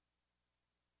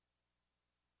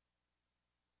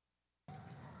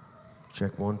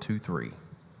Check 1, 2, 3.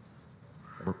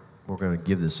 We're going to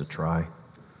give this a try.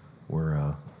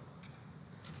 We'll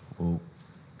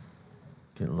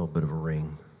get a little bit of a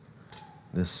ring.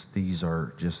 These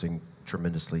are just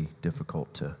tremendously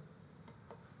difficult to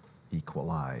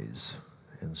equalize,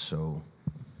 and so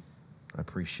I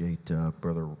appreciate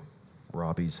Brother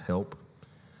Robbie's help.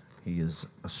 He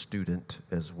is a student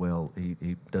as well.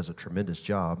 He does a tremendous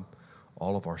job.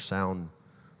 All of our sound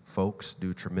folks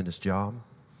do a tremendous job.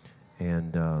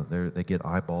 And they get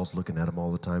eyeballs looking at them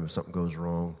all the time if something goes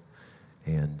wrong.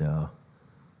 And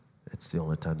it's the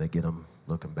only time they get them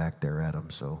looking back there at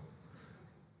them. So,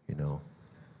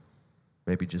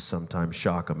 maybe just sometimes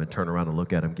shock them and turn around and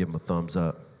look at them, give them a thumbs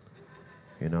up.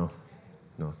 No,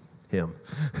 him.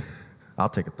 I'll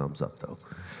take a thumbs up, though.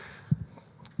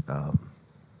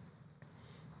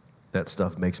 That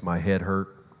stuff makes my head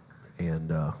hurt,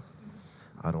 and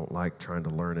I don't like trying to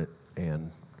learn it.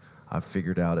 And I've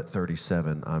figured out at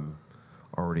 37, I'm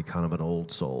already kind of an old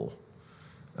soul.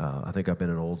 I think I've been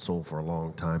an old soul for a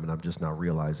long time, and I'm just now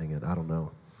realizing it. I don't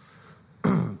know.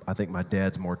 I think my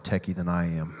dad's more techie than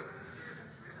I am.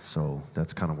 So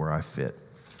that's kind of where I fit.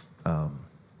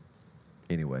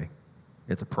 Anyway,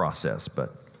 it's a process, but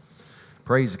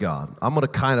praise God. I'm going to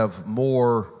kind of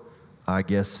more, I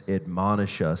guess,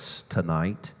 admonish us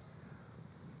tonight.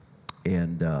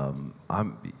 And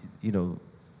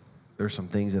there's some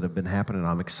things that have been happening.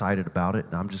 I'm excited about it,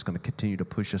 and I'm just going to continue to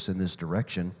push us in this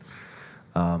direction.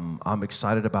 I'm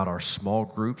excited about our small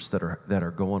groups that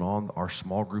are going on. Our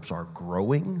small groups are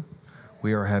growing.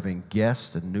 We are having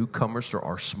guests and newcomers to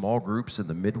our small groups in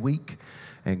the midweek,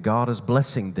 and God is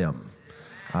blessing them.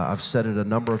 I've said it a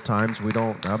number of times.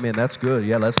 That's good.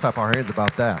 Yeah, let's clap our hands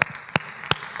about that.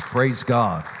 Praise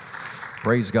God.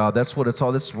 Praise God. That's what it's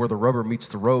all. This is where the rubber meets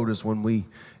the road, is when we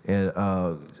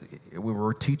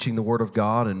were teaching the Word of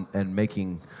God and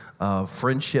making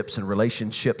friendships and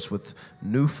relationships with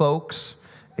new folks,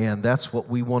 and that's what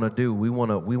we want to do. We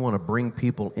want to bring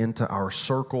people into our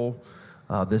circle.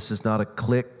 This is not a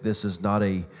clique. This is not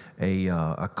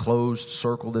a closed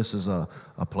circle. This is a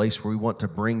place where we want to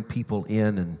bring people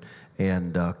in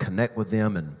and connect with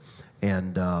them,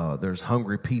 and there's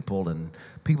hungry people and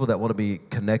people that want to be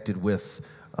connected with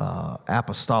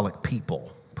apostolic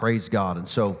people. Praise God. And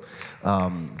so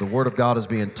the Word of God is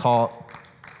being taught,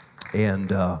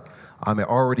 and I'm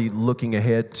already looking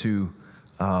ahead to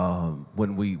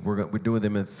when we're doing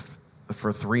them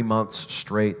for 3 months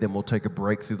straight. Then we'll take a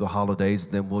break through the holidays.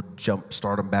 Then we'll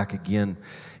start them back again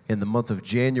in the month of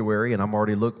January. And we're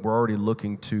already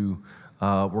looking to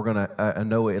we're gonna I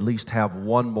know at least have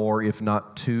one more, if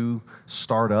not two,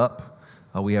 start up.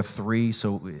 We have 3,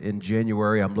 so in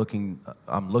January I'm looking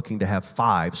to have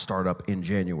 5 start up in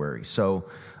January. So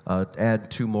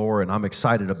add 2 more, and I'm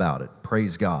excited about it.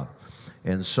 Praise God.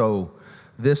 And so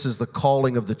this is the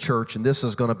calling of the church, and this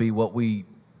is going to be what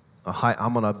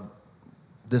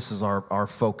this is our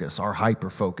focus, our hyper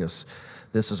focus.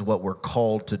 This is what we're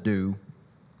called to do,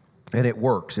 and it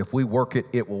works. If we work it,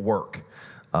 it will work.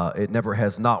 It never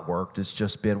has not worked. It's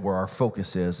just been where our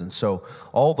focus is. And so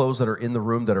all those that are in the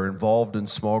room that are involved in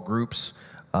small groups,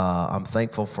 I'm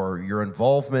thankful for your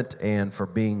involvement and for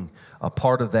being a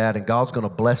part of that. And God's going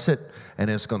to bless it, and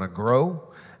it's going to grow.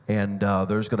 And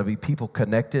there's going to be people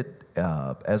connected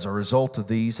as a result of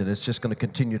these, and it's just going to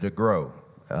continue to grow.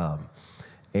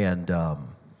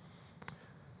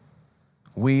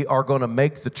 We are going to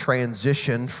make the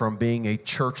transition from being a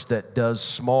church that does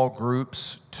small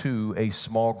groups to a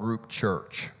small group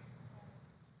church.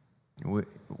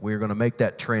 We're going to make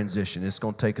that transition. It's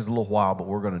going to take us a little while, but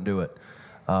we're going to do it.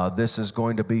 This is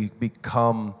going to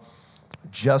become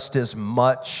just as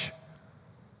much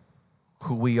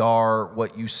who we are,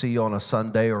 what you see on a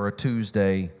Sunday or a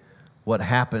Tuesday. What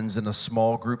happens in a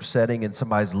small group setting in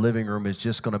somebody's living room is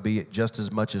just going to be just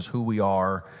as much as who we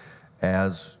are,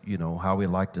 as, how we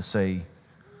like to say,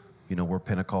 we're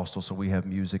Pentecostal, so we have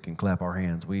music and clap our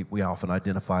hands. We often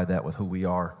identify that with who we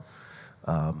are,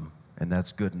 and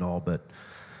that's good and all, but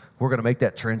we're going to make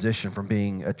that transition from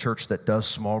being a church that does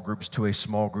small groups to a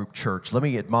small group church. Let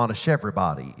me admonish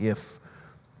everybody, if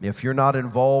you're not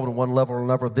involved in one level or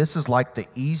another, this is like the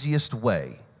easiest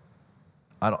way.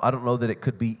 I don't know that it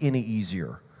could be any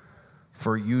easier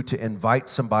for you to invite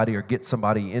somebody or get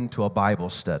somebody into a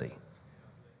Bible study.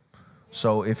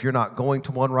 So if you're not going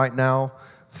to one right now,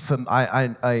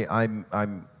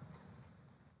 I'm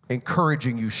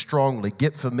encouraging you strongly,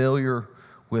 get familiar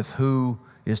with who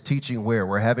is teaching where.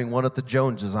 We're having one at the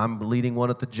Joneses. I'm leading one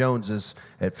at the Joneses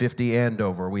at 50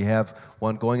 Andover. We have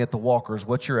one going at the Walkers.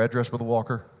 What's your address with the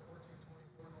Walker?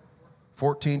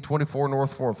 1424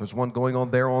 North 4th. There's one going on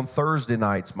there on Thursday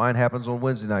nights. Mine happens on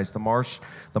Wednesday nights. The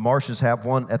Marshes have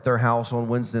one at their house on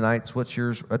Wednesday nights. What's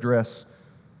your address?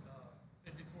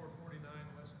 5449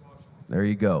 West Washington. There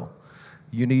you go.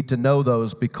 You need to know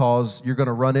those because you're going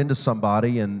to run into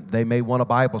somebody and they may want a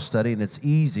Bible study, and it's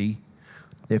easy.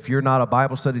 If you're not a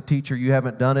Bible study teacher, you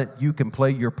haven't done it, you can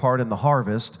play your part in the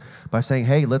harvest by saying,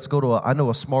 hey, let's go to I know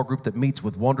a small group that meets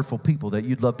with wonderful people that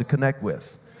you'd love to connect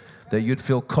with, that you'd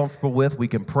feel comfortable with. We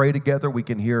can pray together. We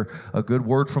can hear a good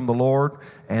word from the Lord.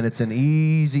 And it's an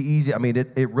easy, I mean,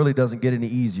 it really doesn't get any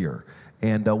easier.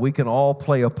 And we can all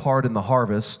play a part in the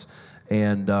harvest.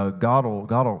 And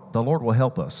the Lord will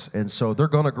help us. And so they're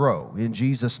going to grow in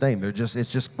Jesus' name.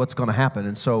 It's just what's going to happen.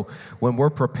 And so when we're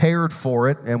prepared for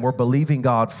it and we're believing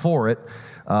God for it,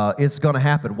 it's going to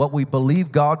happen. What we believe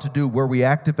God to do, where we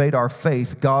activate our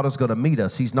faith, God is going to meet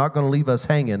us. He's not going to leave us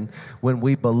hanging when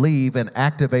we believe and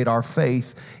activate our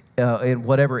faith in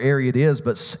whatever area it is,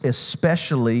 but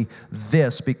especially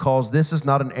this, because this is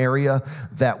not an area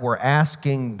that we're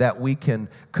asking that we can,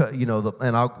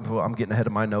 I'm getting ahead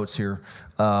of my notes here.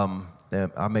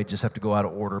 I may just have to go out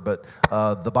of order, but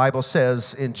the Bible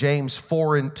says in James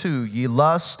 4:2, ye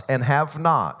lust and have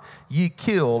not, ye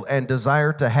kill and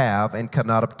desire to have and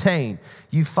cannot obtain.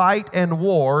 Ye fight and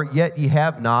war, yet ye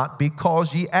have not,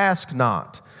 because ye ask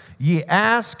not. Ye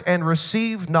ask and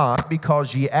receive not,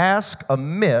 because ye ask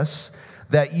amiss,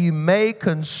 that ye may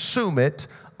consume it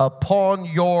upon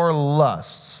your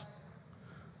lusts.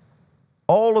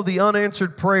 All of the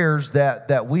unanswered prayers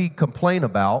that we complain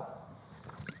about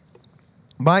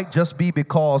might just be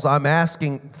because I'm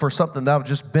asking for something that'll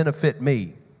just benefit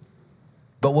me.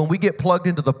 But when we get plugged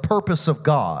into the purpose of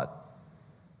God,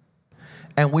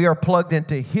 and we are plugged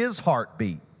into His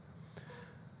heartbeat,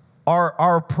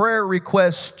 our prayer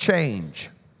requests change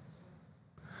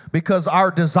because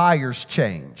our desires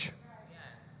change.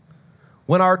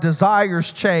 When our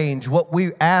desires change, what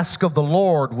we ask of the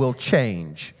Lord will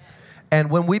change.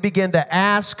 And when we begin to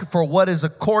ask for what is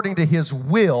according to His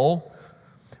will,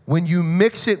 when you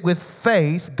mix it with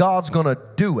faith, God's going to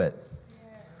do it.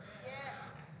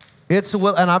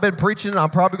 And I've been preaching,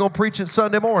 I'm probably going to preach it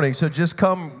Sunday morning, so just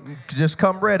come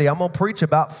ready. I'm going to preach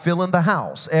about filling the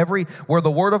house. Where the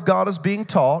Word of God is being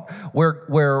taught,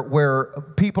 where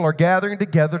people are gathering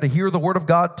together to hear the Word of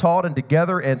God taught and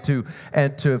together and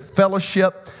to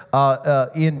fellowship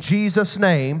in Jesus'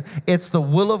 name, it's the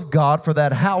will of God for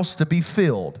that house to be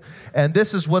filled. And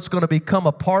this is what's going to become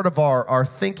a part of our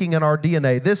thinking and our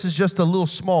DNA. This is just a little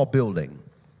small building.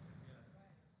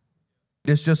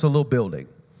 It's just a little building.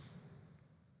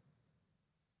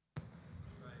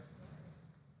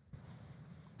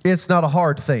 It's not a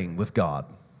hard thing with God.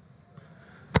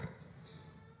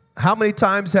 How many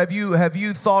times have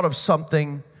you thought of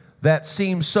something that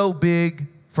seemed so big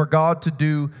for God to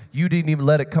do, you didn't even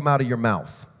let it come out of your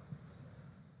mouth?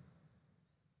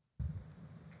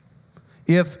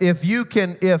 If you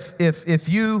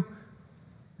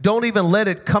don't even let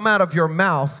it come out of your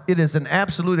mouth, it is an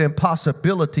absolute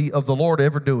impossibility of the Lord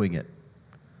ever doing it.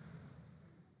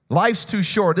 Life's too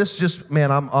short. This is just, man,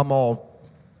 I'm all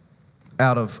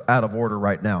out of order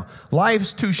right now.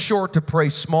 Life's too short to pray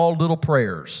small little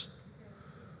prayers.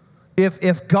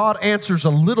 If God answers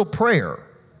a little prayer,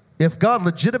 if God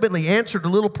legitimately answered a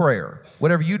little prayer,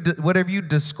 whatever you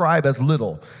describe as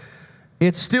little,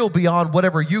 it's still beyond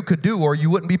whatever you could do, or you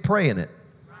wouldn't be praying it.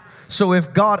 So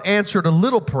if God answered a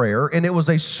little prayer and it was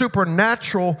a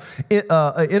supernatural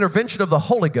intervention of the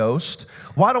Holy Ghost,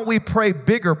 why don't we pray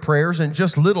bigger prayers and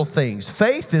just little things?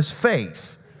 Faith is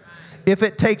faith. If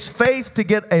it takes faith to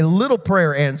get a little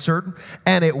prayer answered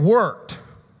and it worked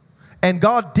and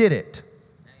God did it,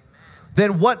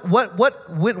 then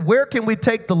where can we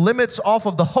take the limits off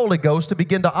of the Holy Ghost to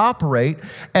begin to operate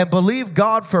and believe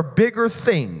God for bigger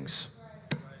things?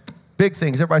 Big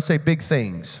things. Everybody say big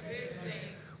things.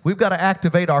 We've got to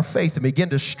activate our faith and begin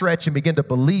to stretch and begin to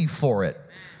believe for it.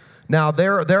 Now,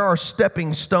 there are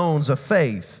stepping stones of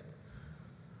faith.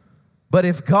 But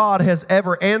if God has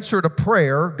ever answered a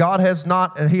prayer,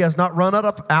 He has not run out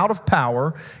of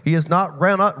power. He has not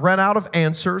run out of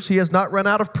answers. He has not run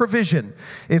out of provision.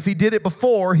 If He did it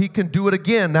before, He can do it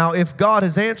again. Now, if God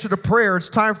has answered a prayer, it's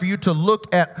time for you to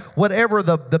look at whatever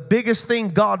the biggest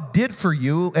thing God did for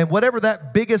you, and whatever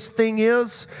that biggest thing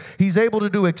is, He's able to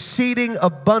do exceeding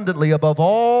abundantly above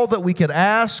all that we could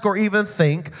ask or even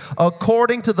think,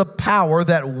 according to the power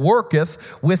that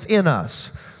worketh within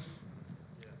us.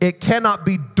 It cannot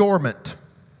be dormant.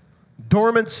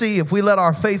 Dormancy, if we let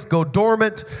our faith go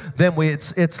dormant, then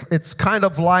it's kind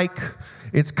of like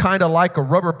a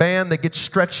rubber band that gets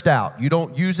stretched out. You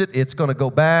don't use it, it's going to go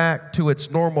back to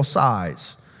its normal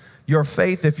size. your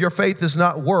faith. If your faith is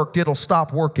not worked, it'll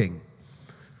stop working.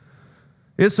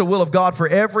 It's the will of God for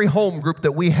every home group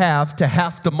that we have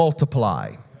to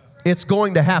multiply. It's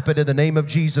going to happen in the name of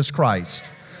Jesus Christ.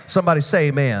 Somebody say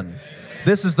amen.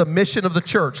 This is the mission of the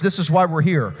church. This is why we're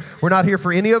here. We're not here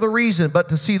for any other reason but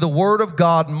to see the Word of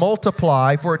God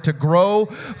multiply, for it to grow,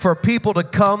 for people to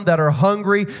come that are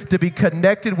hungry, to be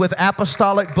connected with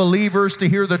apostolic believers, to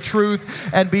hear the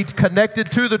truth and be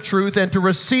connected to the truth and to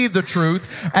receive the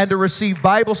truth and to receive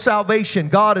Bible salvation.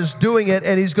 God is doing it,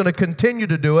 and He's going to continue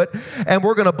to do it, and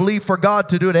we're going to believe for God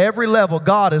to do it at every level.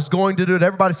 God is going to do it.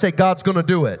 Everybody say, God's going to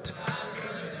do it.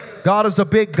 God is a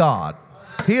big God.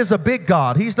 He is a big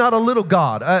God. He's not a little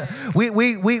God.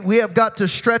 We have got to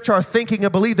stretch our thinking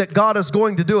and believe that God is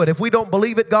going to do it. If we don't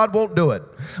believe it, God won't do it.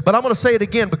 But I'm going to say it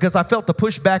again because I felt the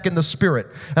pushback in the spirit.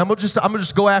 And I'm going to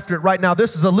just go after it right now.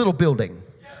 This is a little building.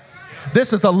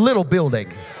 This is a little building.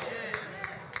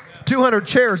 200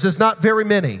 chairs is not very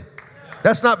many.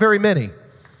 That's not very many.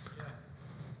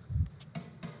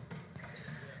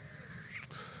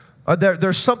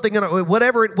 There's something in it,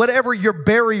 whatever your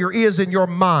barrier is in your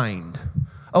mind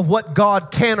of what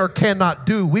God can or cannot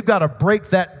do, we've got to break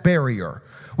that barrier.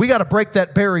 We got to break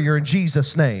that barrier in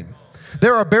Jesus' name.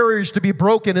 There are barriers to be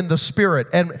broken in the spirit.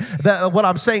 And what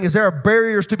I'm saying is there are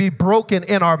barriers to be broken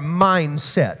in our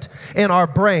mindset, in our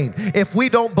brain. If we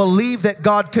don't believe that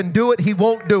God can do it, He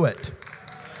won't do it.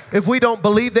 If we don't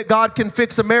believe that God can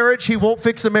fix a marriage, He won't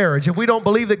fix a marriage. If we don't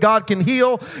believe that God can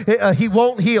heal, He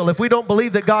won't heal. If we don't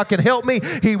believe that God can help me,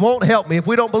 He won't help me. If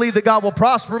we don't believe that God will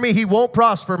prosper me, He won't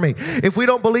prosper me. If we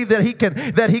don't believe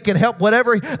that He can help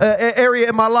whatever area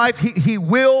in my life, He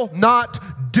will not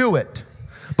do it.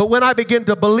 But when I begin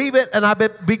to believe it and I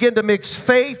begin to mix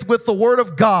faith with the Word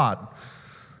of God,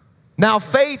 now,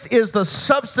 faith is the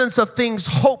substance of things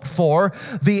hoped for,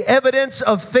 the evidence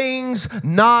of things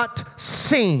not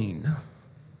seen.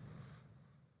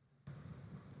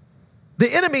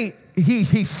 The enemy,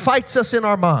 he fights us in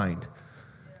our mind.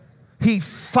 He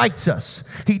fights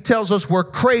us. He tells us we're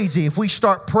crazy if we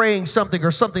start praying something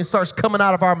or something starts coming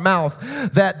out of our mouth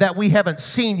that we haven't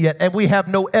seen yet, and we have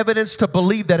no evidence to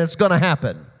believe that it's going to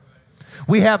happen.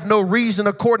 We have no reason,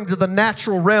 according to the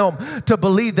natural realm, to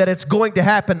believe that it's going to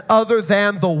happen other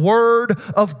than the Word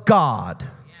of God.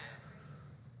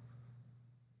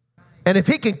 And if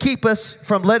He can keep us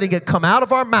from letting it come out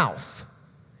of our mouth,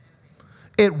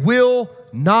 it will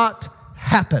not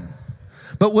happen.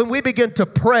 But when we begin to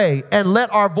pray and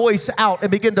let our voice out and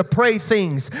begin to pray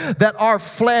things that our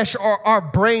flesh or our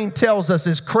brain tells us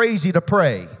is crazy to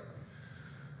pray,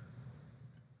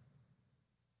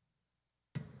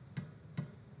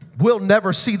 we'll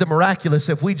never see the miraculous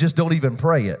if we just don't even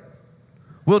pray it.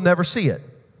 We'll never see it.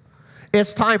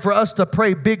 It's time for us to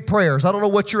pray big prayers. I don't know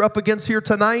what you're up against here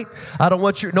tonight. I don't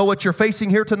know what you're facing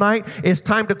here tonight. It's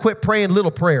time to quit praying little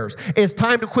prayers. It's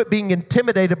time to quit being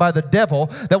intimidated by the devil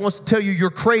that wants to tell you you're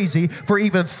crazy for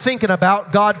even thinking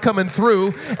about God coming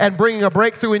through and bringing a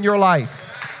breakthrough in your life.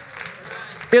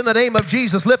 In the name of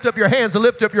Jesus, lift up your hands and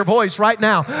lift up your voice right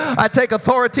now. I take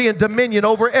authority and dominion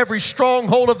over every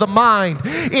stronghold of the mind.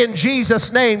 In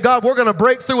Jesus' name, God, we're going to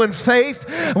break through in faith.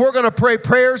 We're going to pray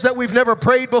prayers that we've never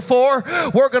prayed before.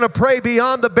 We're going to pray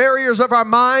beyond the barriers of our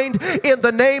mind. In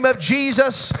the name of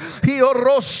Jesus. In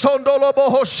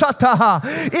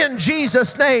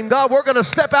Jesus' name, God, we're going to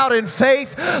step out in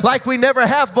faith like we never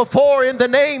have before. In the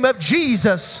name of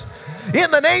Jesus.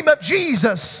 In the name of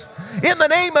Jesus. In the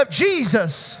name of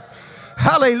Jesus.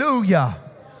 Hallelujah.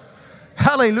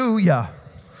 Hallelujah.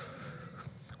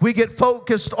 We get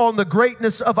focused on the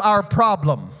greatness of our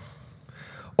problem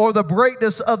or the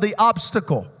greatness of the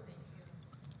obstacle.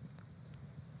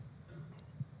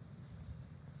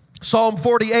 Psalm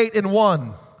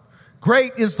 48:1.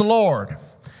 Great is the Lord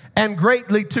and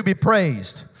greatly to be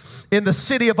praised in the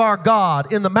city of our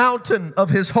God, in the mountain of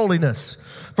His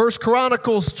holiness. 1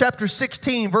 Chronicles chapter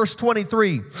 16, verse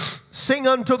 23. Sing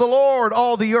unto the Lord,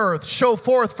 all the earth. Show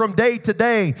forth from day to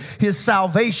day His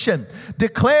salvation.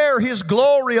 Declare His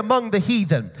glory among the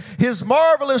heathen, His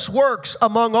marvelous works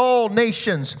among all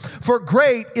nations. For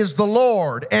great is the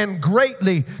Lord and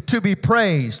greatly to be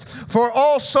praised.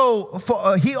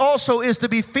 He also is to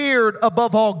be feared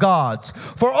above all gods.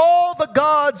 For all the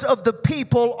gods of the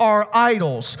people are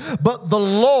idols, but the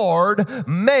Lord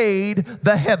made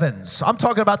the heavens. I'm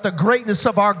talking about the greatness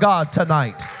of our God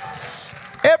tonight.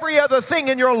 Every other thing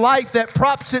in your life that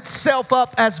props itself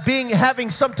up as having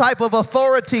some type of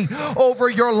authority over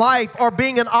your life, or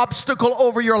being an obstacle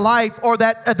over your life, or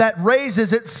that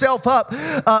raises itself up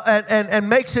and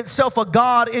makes itself a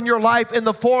God in your life in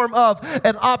the form of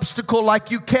an obstacle,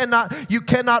 like you cannot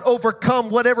overcome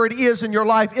whatever it is in your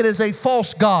life. It is a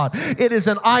false God. It is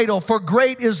an idol. For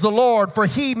great is the Lord, for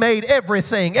He made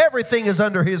everything. Everything is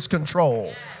under His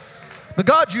control. The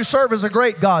God you serve is a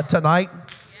great God tonight.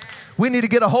 We need to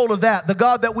get a hold of that. The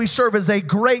God that we serve is a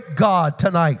great God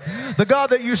tonight. The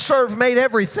God that you serve made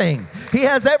everything. He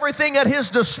has everything at His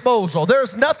disposal. There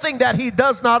is nothing that He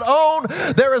does not own.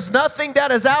 There is nothing that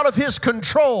is out of His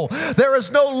control. There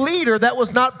is no leader that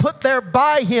was not put there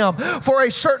by Him for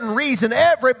a certain reason.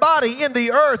 Everybody in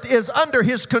the earth is under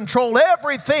His control.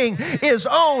 Everything is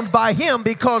owned by Him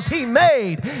because He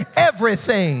made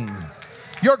everything.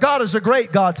 Your God is a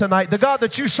great God tonight. The God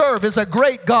that you serve is a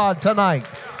great God tonight.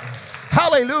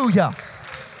 Hallelujah.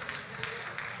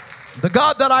 The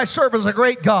God that I serve is a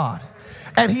great God,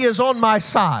 and He is on my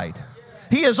side.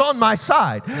 He is on my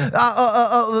side.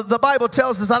 The Bible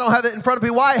tells us, I don't have it in front of me.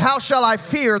 Why? How shall I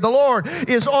fear? The Lord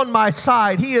is on my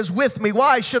side. He is with me.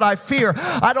 Why should I fear?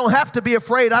 I don't have to be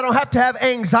afraid. I don't have to have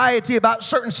anxiety about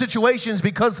certain situations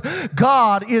because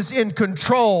God is in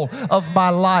control of my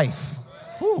life.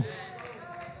 Whew.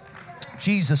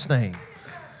 Jesus' name.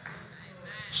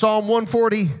 Psalm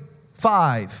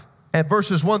 145 and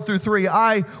verses 1 through 3.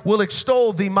 I will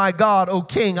extol thee, my God, O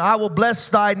King. I will bless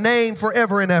thy name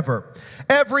forever and ever.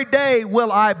 Every day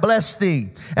will I bless thee,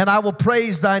 and I will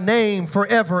praise thy name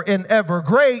forever and ever.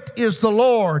 Great is the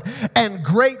Lord, and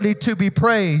greatly to be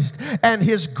praised, and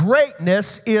His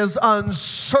greatness is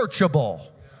unsearchable.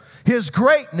 His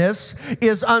greatness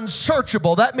is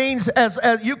unsearchable. That means as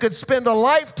you could spend a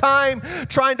lifetime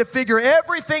trying to figure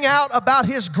everything out about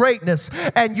His greatness,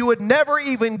 and you would never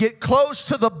even get close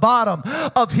to the bottom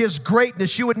of His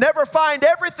greatness. You would never find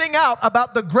everything out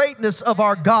about the greatness of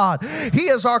our God. He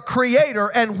is our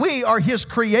Creator, and we are His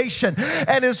creation.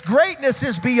 And His greatness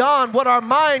is beyond what our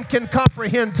mind can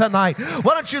comprehend tonight.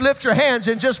 Why don't you lift your hands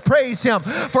and just praise Him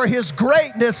for His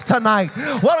greatness tonight?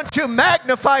 Why don't you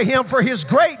magnify Him for His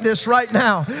greatness right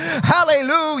now?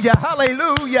 Hallelujah,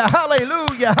 hallelujah,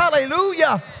 hallelujah,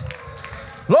 hallelujah.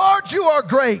 Lord, you are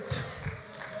great.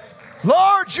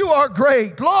 Lord, you are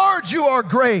great. Lord, you are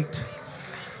great.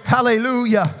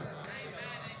 Hallelujah.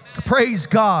 Praise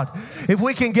God. If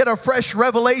we can get a fresh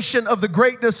revelation of the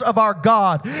greatness of our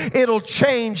God, it'll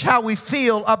change how we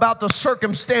feel about the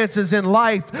circumstances in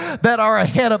life that are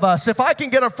ahead of us. If I can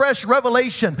get a fresh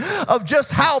revelation of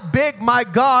just how big my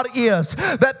God is,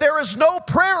 that there is no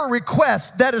prayer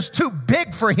request that is too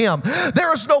big for Him.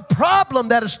 There is no problem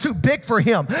that is too big for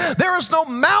Him. There is no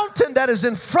mountain that is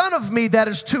in front of me that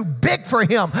is too big for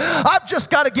Him. I've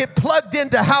just got to get plugged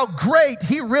into how great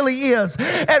He really is.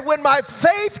 And when my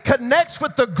faith connects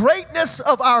with the greatness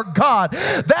of our God,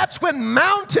 that's when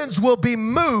mountains will be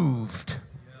moved.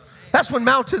 That's when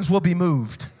mountains will be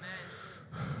moved.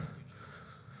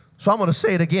 So I'm going to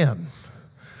say it again.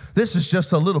 This is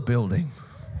just a little building.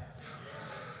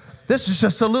 This is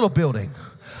just a little building.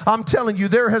 I'm telling you,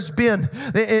 there has been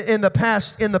in the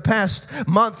past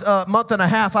month and a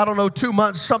half, I don't know, 2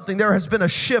 months, something, there has been a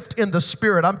shift in the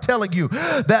spirit. I'm telling you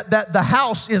that the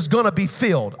house is going to be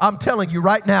filled. I'm telling you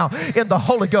right now in the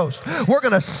Holy Ghost. We're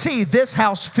going to see this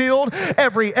house filled,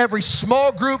 every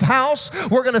small group house.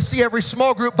 We're going to see every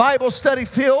small group Bible study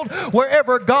filled.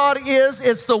 Wherever God is,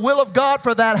 it's the will of God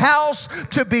for that house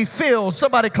to be filled.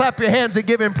 Somebody clap your hands and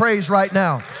give Him praise right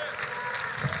now.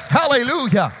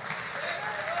 Hallelujah.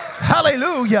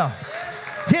 Hallelujah.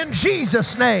 In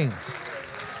Jesus' name.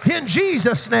 In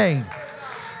Jesus' name.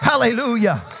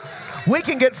 Hallelujah. We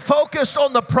can get focused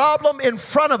on the problem in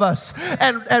front of us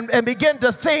and begin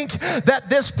to think that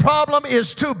this problem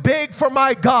is too big for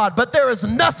my God. But there is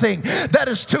nothing that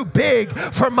is too big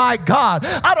for my God.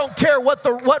 I don't care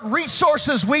what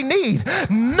resources we need.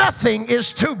 Nothing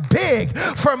is too big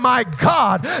for my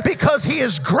God because He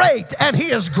is great and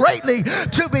He is greatly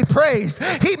to be praised.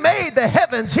 He made the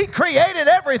heavens. He created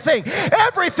everything.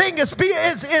 Everything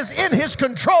is in His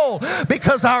control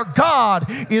because our God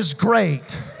is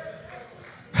great.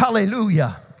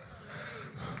 Hallelujah.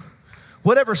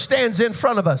 Whatever stands in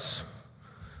front of us,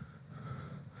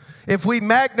 if we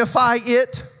magnify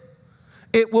it,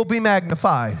 it will be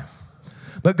magnified.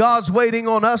 But God's waiting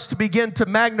on us to begin to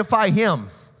magnify Him.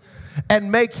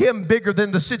 and make him bigger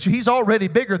than the situation. He's already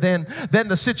bigger than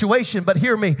the situation. But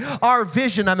hear me, our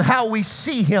vision and how we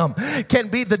see him can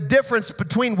be the difference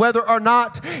between whether or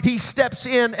not he steps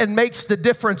in and makes the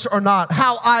difference or not.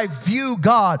 How I view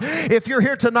God. If you're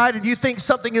here tonight and you think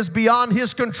something is beyond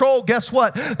his control, guess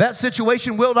what? That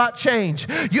situation will not change.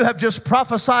 You have just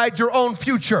prophesied your own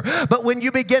future. But when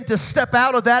you begin to step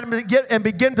out of that and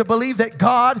begin to believe that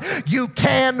God, you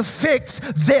can fix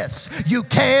this. You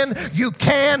can.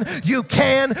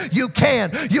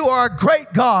 You are a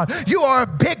great God. You are a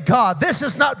big God. This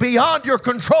is not beyond your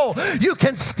control. You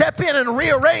can step in and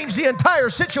rearrange the entire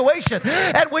situation.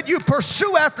 And when you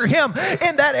pursue after him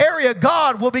in that area,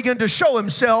 God will begin to show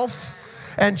himself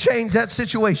and change that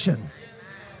situation.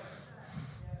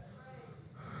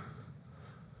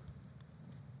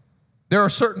 There are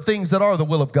certain things that are the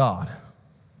will of God.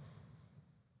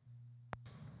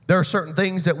 There are certain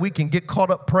things that we can get caught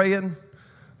up praying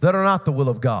that are not the will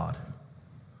of God.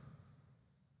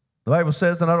 The Bible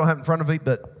says, and I don't have it in front of me,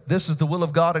 but this is the will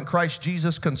of God in Christ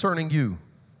Jesus concerning you.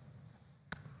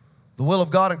 The will of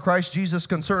God in Christ Jesus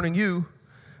concerning you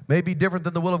may be different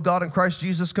than the will of God in Christ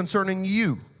Jesus concerning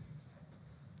you.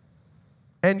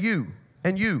 And you.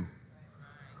 And you.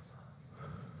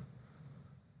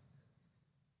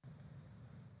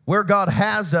 Where God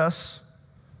has us,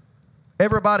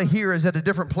 everybody here is at a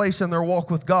different place in their walk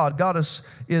with God. God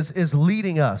is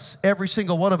leading us, every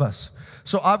single one of us.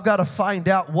 So I've got to find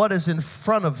out what is in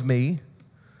front of me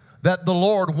that the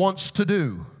Lord wants to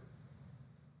do.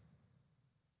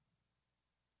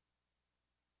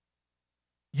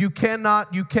 You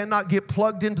cannot get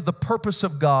plugged into the purpose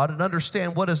of God and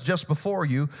understand what is just before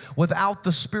you without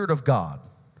the Spirit of God,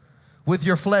 with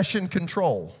your flesh in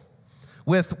control.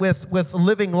 With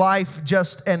living life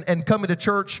just and coming to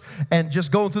church and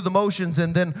just going through the motions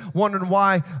and then wondering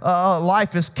why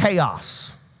life is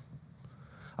chaos.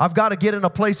 I've got to get in a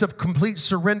place of complete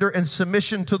surrender and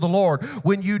submission to the Lord.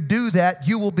 When you do that,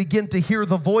 you will begin to hear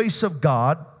the voice of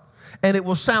God, and it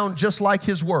will sound just like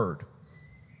his word.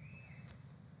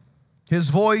 His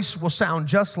voice will sound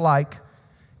just like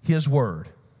his word.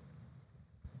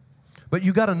 But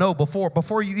you got to know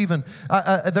before you even,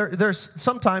 there's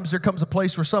sometimes there comes a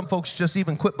place where some folks just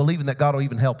even quit believing that God will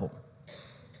even help them.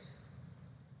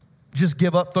 Just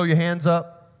give up, throw your hands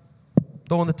up,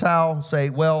 throw in the towel, say,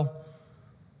 well,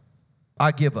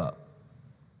 I give up.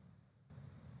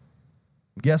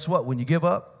 Guess what? When you give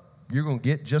up, you're going to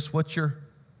get just what you're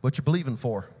believing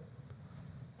for.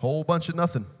 Whole bunch of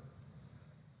nothing.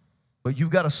 But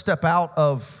you've got to step out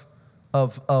of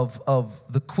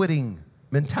the quitting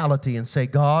mentality and say,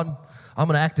 God, I'm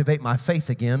going to activate my faith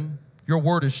again. Your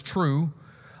word is true.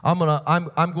 I'm going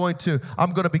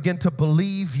to begin to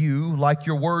believe you like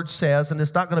your word says, and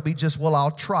it's not going to be just, well,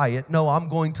 I'll try it. No, I'm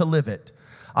going to live it.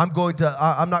 I'm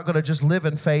not going to just live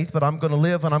in faith, but I'm going to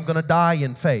live and I'm going to die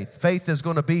in faith. Faith is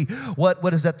going to be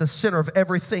what is at the center of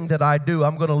everything that I do.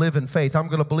 I'm going to live in faith. I'm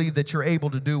going to believe that you're able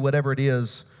to do whatever it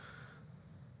is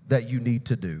that you need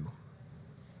to do.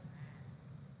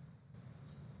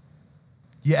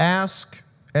 You ask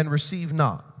and receive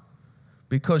not,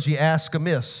 because ye ask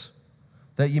amiss,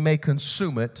 that ye may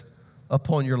consume it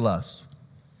upon your lust.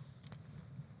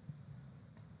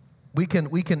 We can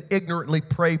ignorantly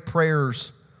pray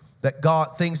prayers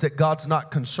things that God's not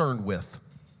concerned with.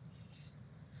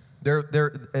 They're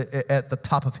at the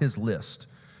top of his list.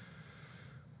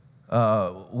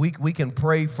 We can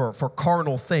pray for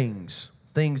carnal things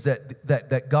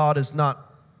that God is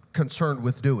not concerned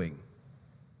with doing.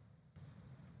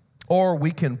 Or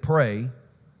we can pray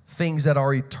things that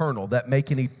are eternal, that make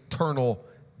an eternal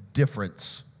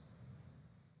difference.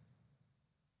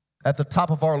 At the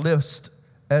top of our list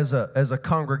as a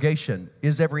congregation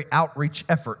is every outreach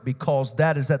effort, because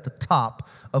that is at the top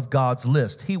of God's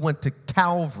list. He went to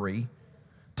Calvary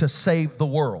to save the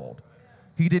world.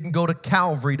 He didn't go to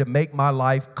Calvary to make my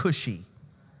life cushy.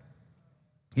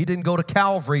 He didn't go to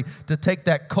Calvary to take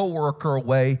that coworker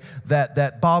away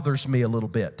that bothers me a little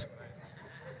bit.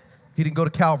 He didn't go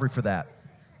to Calvary for that.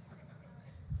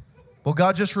 Well,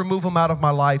 God, just remove them out of my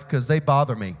life because they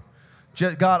bother me.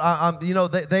 God,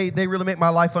 they really make my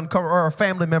life uncomfortable, or a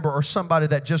family member or somebody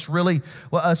that just really,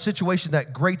 a situation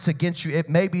that grates against you. It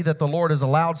may be that the Lord has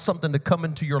allowed something to come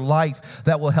into your life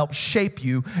that will help shape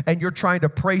you, and you're trying to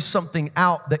pray something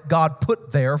out that God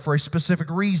put there for a specific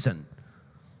reason.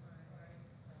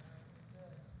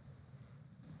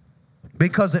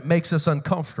 Because it makes us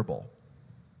uncomfortable.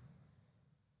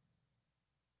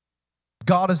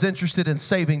 God is interested in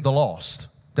saving the lost.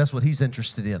 That's what he's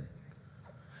interested in.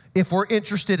 If we're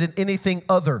interested in anything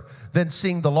other than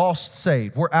seeing the lost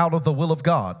saved, we're out of the will of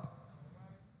God.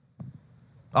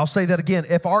 I'll say that again.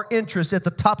 If our interest at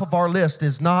the top of our list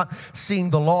is not seeing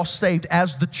the lost saved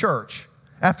as the church,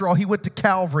 after all, he went to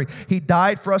Calvary. He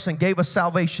died for us and gave us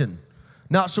salvation.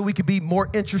 Not so we could be more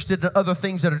interested in other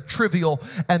things that are trivial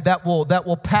and that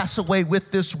will pass away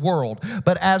with this world.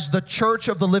 But as the church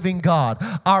of the living God,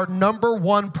 our number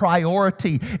one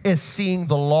priority is seeing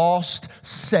the lost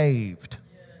saved.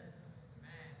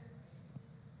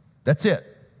 That's it.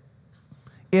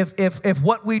 If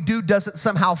what we do doesn't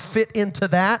somehow fit into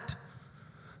that,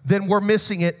 then we're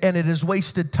missing it and it is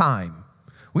wasted time.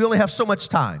 We only have so much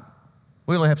time.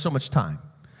 We only have so much time.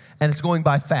 And it's going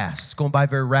by fast. It's going by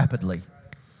very rapidly.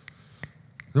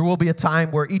 There will be a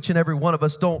time where each and every one of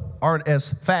us aren't as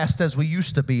fast as we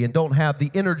used to be and don't have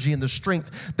the energy and the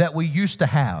strength that we used to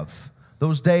have.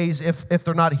 Those days, if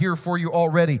they're not here for you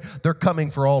already, they're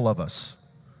coming for all of us.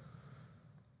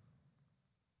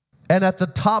 And at the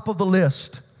top of the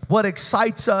list, what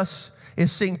excites us is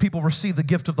seeing people receive the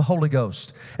gift of the Holy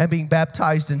Ghost and being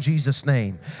baptized in Jesus'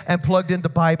 name and plugged into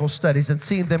Bible studies and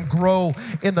seeing them grow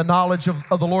in the knowledge of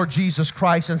the Lord Jesus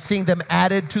Christ and seeing them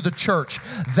added to the church.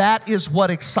 That is what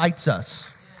excites us.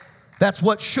 That's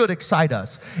what should excite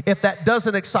us. If that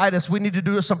doesn't excite us, we need to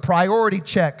do some priority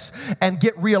checks and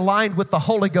get realigned with the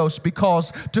Holy Ghost, because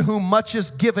to whom much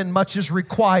is given, much is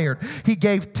required. He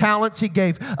gave talents. He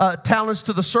gave talents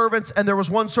to the servants, and there was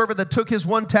one servant that took his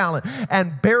one talent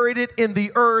and buried it in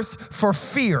the earth for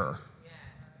fear.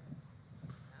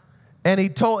 And he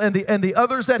told, and the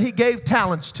others that he gave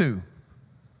talents to,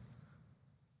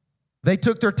 they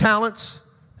took their talents,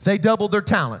 they doubled their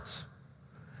talents.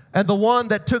 And the one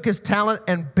that took his talent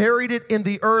and buried it in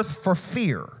the earth for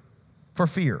fear,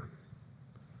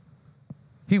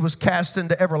 he was cast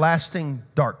into everlasting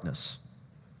darkness.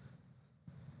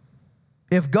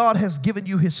 If God has given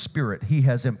you his Spirit, he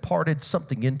has imparted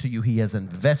something into you. He has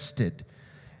invested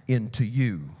into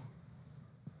you.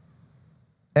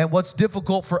 And what's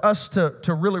difficult for us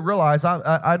to really realize,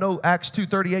 I know Acts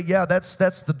 2:38, yeah, that's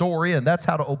the door in. That's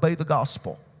how to obey the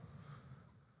gospel.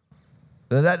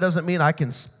 That doesn't mean I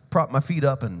can prop my feet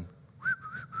up and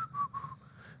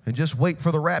just wait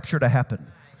for the rapture to happen.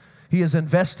 He has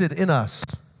invested in us.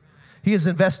 He has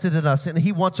invested in us, and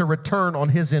he wants a return on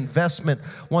his investment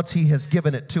once he has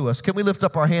given it to us. Can we lift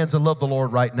up our hands and love the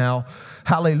Lord right now?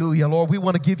 Hallelujah. Lord, we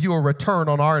want to give you a return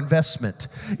on our investment.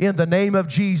 In the name of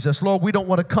Jesus, Lord, we don't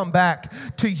want to come back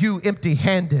to you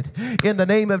empty-handed. In the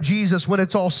name of Jesus, when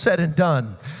it's all said and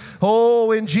done.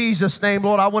 Oh, in Jesus' name,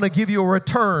 Lord, I want to give you a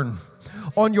return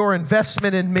on your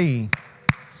investment in me.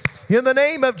 In the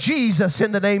name of Jesus,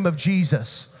 in the name of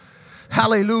Jesus.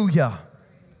 Hallelujah.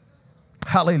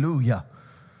 Hallelujah.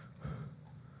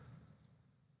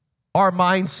 Our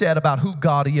mindset about who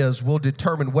God is will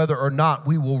determine whether or not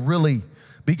we will really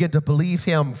begin to believe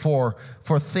him for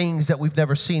things that we've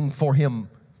never seen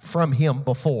from him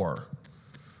before.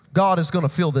 God is going to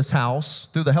fill this house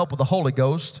through the help of the Holy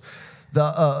Ghost.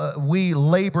 We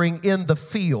laboring in the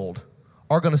field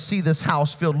are going to see this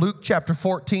house filled. Luke chapter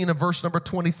 14 and verse number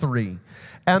 23.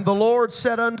 And the Lord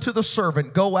said unto the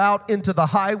servant, go out into the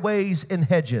highways and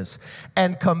hedges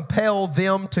and compel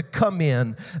them to come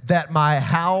in, that my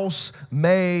house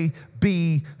may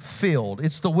be filled.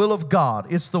 It's the will of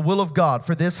God. It's the will of God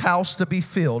for this house to be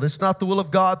filled. It's not the will of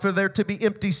God for there to be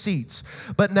empty seats.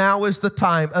 But now is the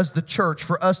time as the church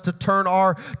for us to turn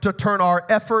our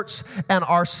efforts and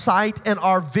our sight and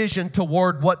our vision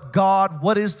toward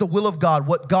what is the will of God,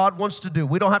 what God wants to do.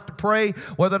 We don't have to pray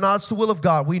whether or not it's the will of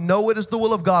God. We know it is the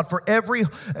will of God for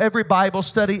every Bible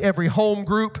study, every home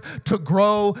group to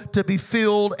grow, to be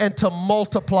filled, and to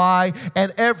multiply,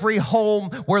 and every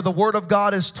home where the Word of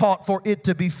God is taught for it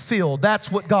to be filled. That's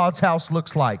what God's house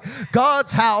looks like.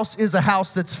 God's house is a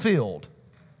house that's filled.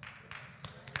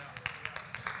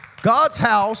 God's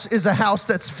house is a house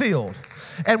that's filled.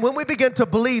 And when we begin to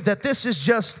believe that this is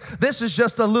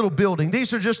just a little building,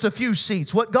 these are just a few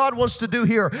seats, what God wants to do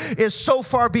here is so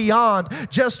far beyond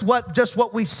just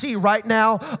what we see right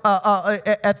now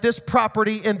at this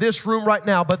property in this room right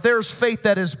now. But there's faith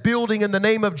that is building in the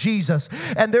name of Jesus,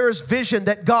 and there is vision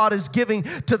that God is giving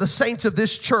to the saints of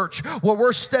this church, where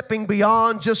we're stepping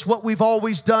beyond just what we've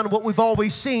always done, what we've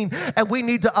always seen, and we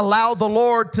need to allow the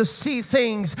Lord to see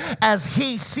things as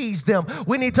He sees them.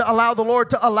 We need to allow the Lord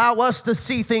to allow us to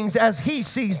see things as He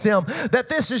sees them, that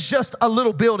this is just a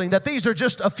little building, that these are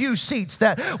just a few seats,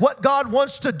 that what God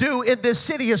wants to do in this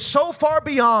city is so far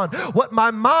beyond what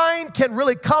my mind can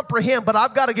really comprehend, but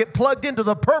I've got to get plugged into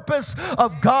the purpose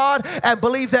of God and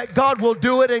believe that God will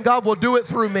do it, and God will do it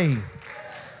through me.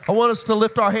 I want us to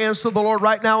lift our hands to the Lord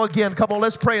right now again. Come on,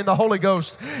 let's pray in the Holy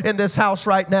Ghost in this house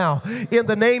right now. In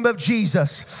the name of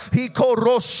Jesus. In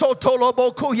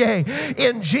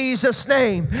Jesus'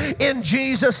 name. In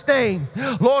Jesus' name.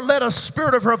 Lord, let a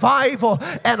spirit of revival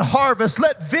and harvest.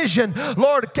 Let vision,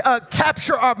 Lord,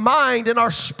 capture our mind and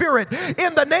our spirit.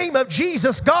 In the name of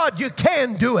Jesus, God, you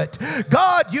can do it.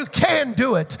 God, you can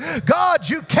do it. God,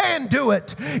 you can do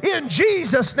it. In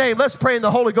Jesus' name. Let's pray in the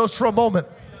Holy Ghost for a moment.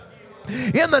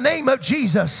 In the name of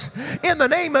Jesus, in the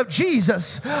name of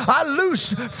Jesus, I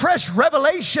loose fresh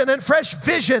revelation and fresh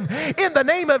vision. In the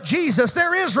name of Jesus,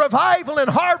 there is revival and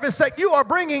harvest that you are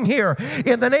bringing here.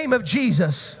 In the name of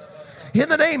Jesus, in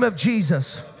the name of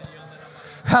Jesus.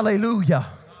 Hallelujah.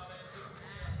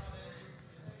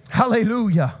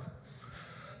 Hallelujah.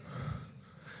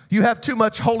 You have too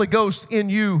much Holy Ghost in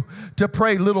you to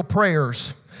pray little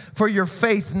prayers, for your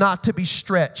faith not to be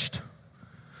stretched.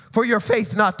 For your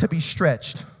faith not to be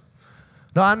stretched.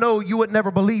 Now, I know you would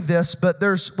never believe this, but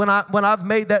when I've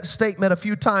made that statement a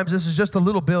few times, this is just a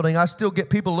little building, I still get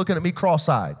people looking at me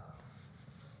cross-eyed.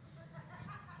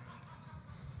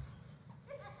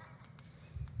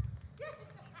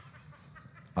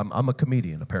 I'm a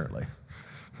comedian, apparently.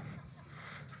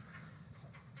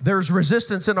 There's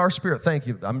resistance in our spirit. Thank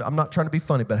you. I'm not trying to be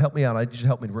funny, but help me out. I need you to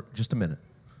help me just a minute.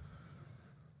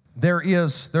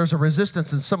 There's a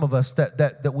resistance in some of us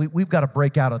that we've got to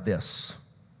break out of this.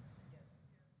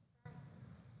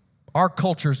 Our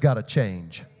culture's got to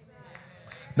change.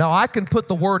 Now, I can put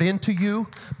the word into you,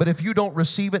 but if you don't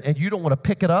receive it and you don't want to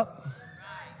pick it up,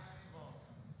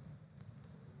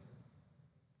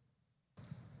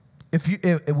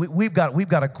 we've got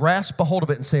to grasp a hold of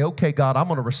it and say, okay, God, I'm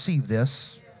going to receive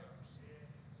this.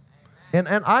 And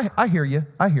I hear you.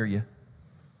 I hear you.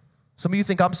 Some of you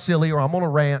think I'm silly or I'm on a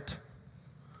rant.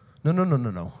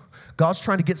 No. God's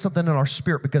trying to get something in our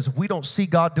spirit, because if we don't see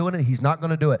God doing it, He's not going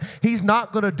to do it. He's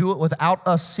not going to do it without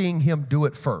us seeing Him do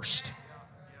it first.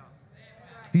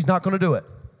 He's not going to do it.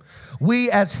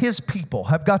 We as His people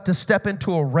have got to step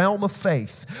into a realm of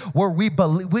faith where we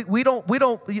believe. We don't.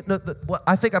 You know,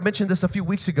 I think I mentioned this a few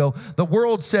weeks ago. The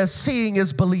world says seeing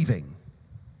is believing.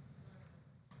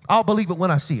 I'll believe it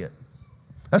when I see it.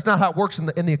 That's not how it works in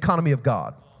the economy of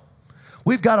God.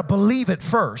 We've got to believe it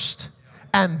first,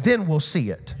 and then we'll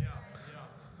see it.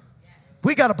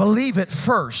 We got to believe it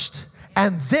first,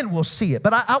 and then we'll see it.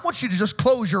 But I want you to just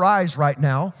close your eyes right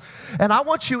now, and I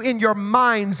want you in your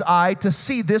mind's eye to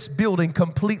see this building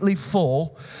completely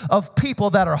full of people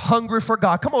that are hungry for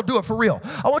God. Come on, do it for real.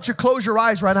 I want you to close your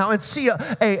eyes right now and see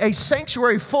a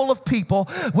sanctuary full of people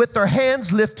with their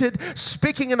hands lifted,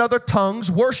 speaking in other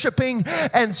tongues, worshiping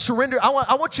and surrender.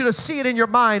 I want you to see it in your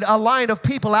mind, a line of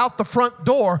people out the front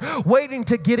door waiting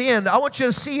to get in. I want you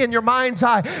to see in your mind's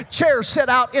eye chairs set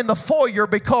out in the foyer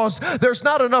because there's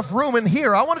not enough room in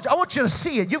here. I want you to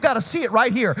see it. You've got to see it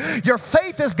right here. Your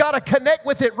faith has got to connect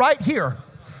with it right here.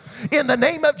 In the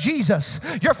name of Jesus.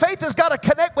 Your faith has got to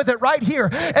connect with it right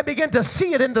here and begin to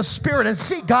see it in the spirit and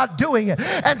see God doing it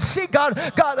and see God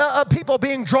people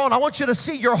being drawn. I want you to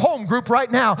see your home group right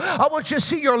now. I want you to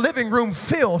see your living room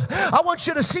filled. I want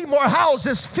you to see more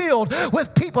houses filled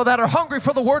with people that are hungry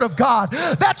for the Word of God.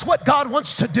 That's what God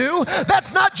wants to do.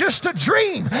 That's not just a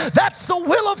dream. That's the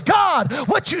will of God.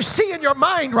 What you see in your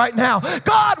mind right now.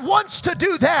 God wants to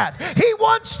do that. He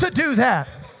wants to do that.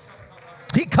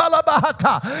 In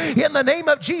the name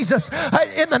of Jesus,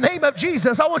 in the name of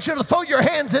Jesus, I want you to throw your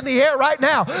hands in the air right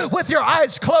now with your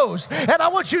eyes closed. And I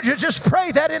want you to just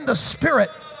pray that in the Spirit.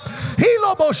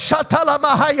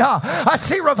 I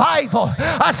see revival.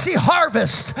 I see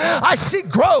harvest. I see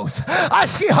growth. I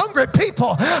see hungry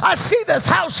people. I see this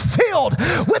house filled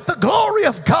with the glory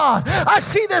of God. I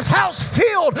see this house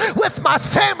filled with my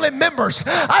family members.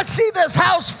 I see this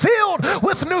house filled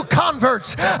with new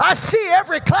converts. I see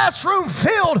every classroom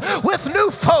filled with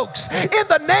new folks. In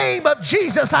the name of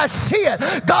Jesus, I see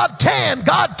it. God can.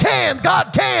 God can.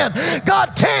 God can.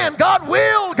 God can. God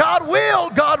will. God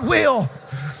will. God will.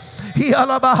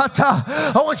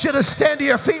 I want you to stand to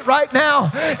your feet right now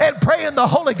and pray in the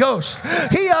Holy Ghost.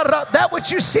 That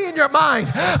which you see in your mind,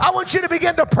 I want you to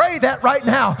begin to pray that right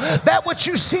now. That which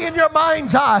you see in your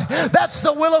mind's eye, that's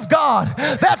the will of God.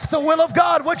 That's the will of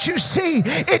God. What you see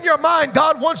in your mind,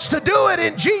 God wants to do it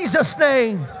in Jesus'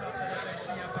 name.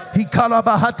 In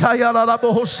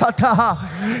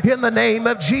the name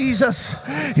of Jesus.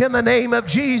 In the name of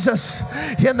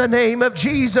Jesus. In the name of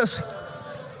Jesus.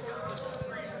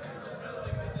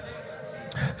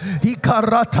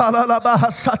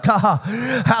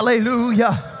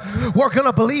 Hallelujah. We're going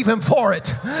to believe Him for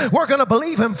it. We're going to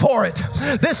believe Him for it.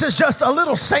 This is just a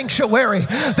little sanctuary.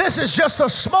 This is just a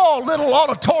small little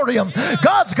auditorium.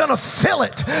 God's going to fill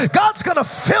it. God's going to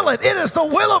fill it. It is the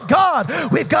will of God.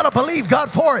 We've got to believe God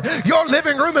for it. Your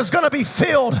living room is going to be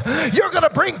filled. You're going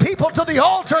to bring people to the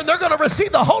altar and they're going to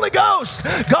receive the Holy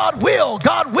Ghost. God will.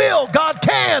 God will. God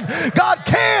can. God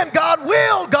can. God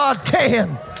will. God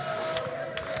can.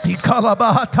 In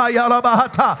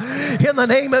the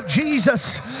name of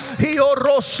Jesus.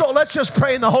 Let's just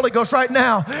pray in the Holy Ghost right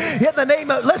now. In the name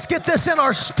of, let's get this in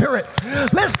our spirit.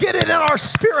 Let's get it in our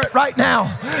spirit right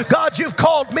now. God, you've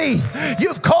called me.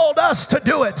 You've called us to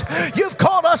do it. You've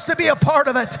called us to be a part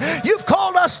of it. You've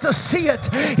called us to see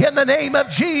it. In the name of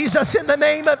Jesus. In the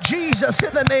name of Jesus.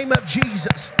 In the name of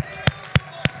Jesus.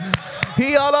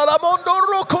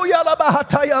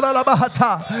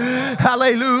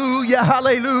 Hallelujah,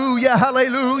 hallelujah,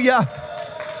 hallelujah.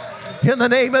 In the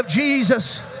name of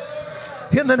Jesus.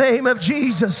 In the name of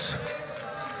Jesus.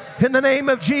 In the name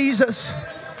of Jesus.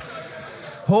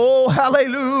 Oh,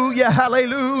 hallelujah,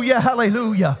 hallelujah,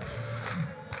 hallelujah.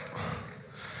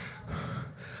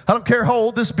 I don't care how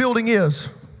old this building is.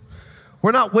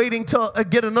 We're not waiting to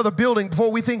get another building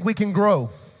before we think we can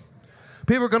grow.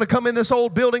 People are going to come in this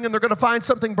old building and they're going to find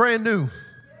something brand new.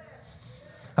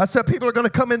 I said people are going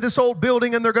to come in this old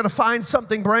building and they're going to find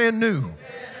something brand new.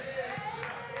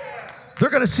 They're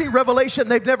going to see revelation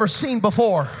they've never seen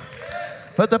before.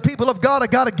 But the people of God have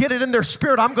got to get it in their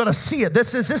spirit. I'm going to see it.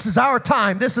 This is our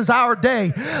time. This is our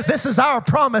day. This is our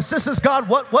promise. This is God,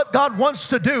 what God wants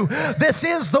to do. This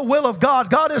is the will of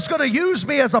God. God is going to use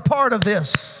me as a part of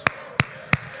this.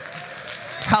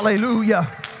 Hallelujah.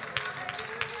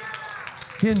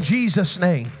 In Jesus'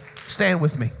 name, stand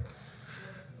with me.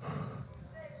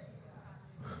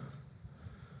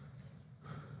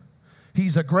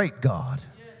 He's a great God.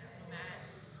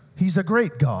 He's a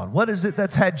great God. What is it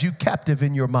that's had you captive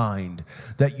in your mind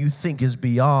that you think is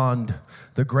beyond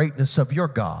the greatness of your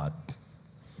God?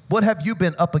 What have you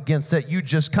been up against that you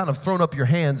just kind of thrown up your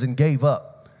hands and gave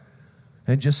up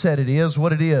and just said it is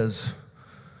what it is?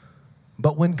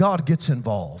 But when God gets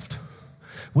involved,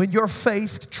 when your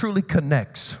faith truly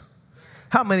connects,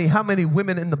 how many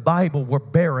women in the Bible were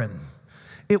barren?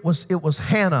 It was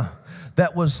Hannah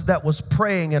that was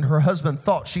praying, and her husband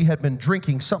thought she had been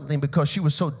drinking something because she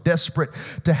was so desperate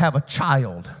to have a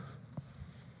child.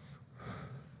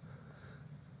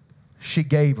 She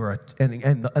gave her,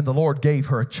 and the Lord gave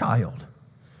her a child.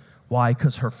 Why?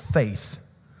 Because her faith.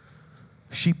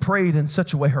 She prayed in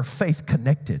such a way her faith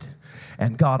connected,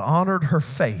 and God honored her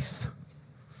faith.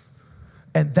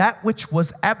 And that which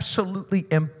was absolutely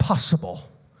impossible,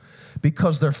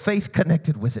 because their faith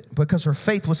connected with it, because her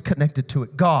faith was connected to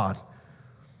it, God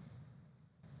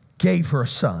gave her a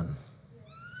son.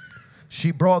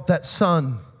 She brought that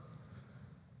son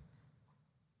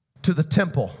to the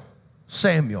temple,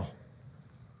 Samuel.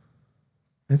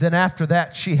 And then after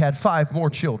that, she had 5 more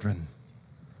children,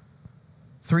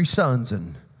 3 sons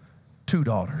and 2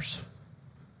 daughters.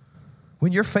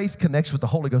 When your faith connects with the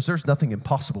Holy Ghost, there's nothing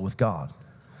impossible with God.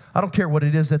 I don't care what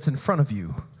it is that's in front of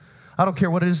you. I don't care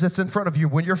what it is that's in front of you.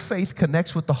 When your faith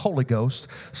connects with the Holy Ghost,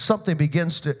 something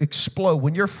begins to explode.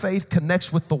 When your faith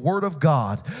connects with the Word of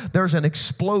God, there's an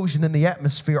explosion in the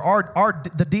atmosphere.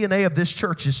 The DNA of this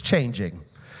church is changing.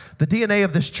 The DNA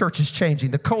of this church is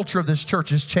changing. The culture of this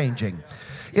church is changing.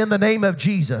 In the name of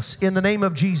Jesus, in the name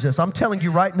of Jesus, I'm telling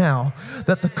you right now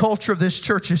that the culture of this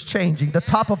church is changing. The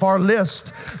top of our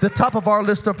list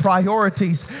of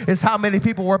priorities is how many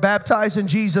people were baptized in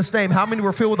Jesus' name, how many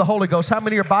were filled with the Holy Ghost, how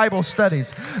many are Bible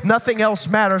studies. Nothing else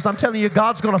matters. I'm telling you,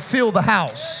 God's going to fill the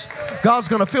house. God's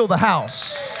going to fill the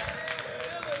house.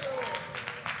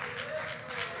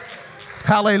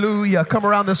 Hallelujah. Come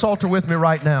around this altar with me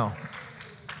right now.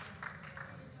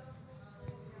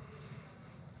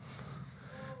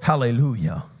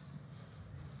 Hallelujah.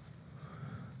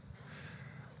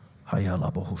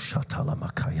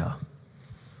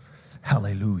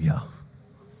 Hallelujah.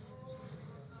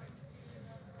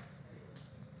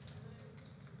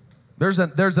 There's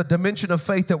a dimension of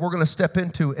faith that we're going to step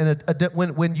into, and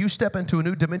when you step into a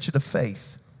new dimension of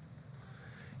faith,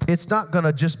 it's not going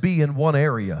to just be in one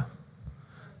area,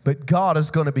 but God is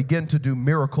going to begin to do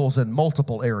miracles in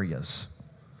multiple areas.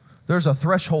 There's a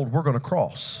threshold we're going to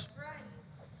cross.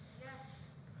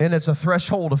 And it's a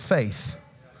threshold of faith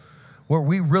where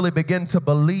we really begin to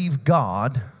believe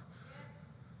God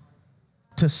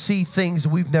to see things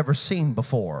we've never seen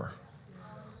before.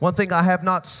 One thing I have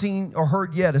not seen or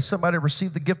heard yet is somebody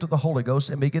receive the gift of the Holy Ghost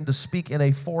and begin to speak in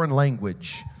a foreign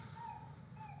language.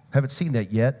 Haven't seen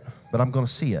that yet, but I'm going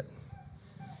to see it.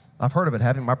 I've heard of it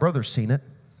happening. My brother's seen it.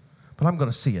 but I'm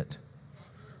going to see it.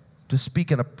 To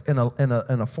speak in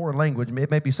a foreign language.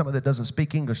 It may be somebody that doesn't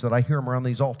speak English that I hear them around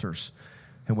these altars.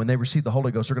 And when they receive the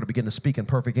Holy Ghost, they're going to begin to speak in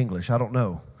perfect English. I don't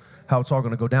know how it's all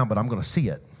going to go down, but I'm going to see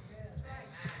it.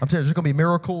 I'm telling you, there's going to be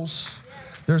miracles.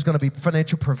 There's going to be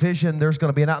financial provision. There's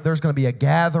going to be a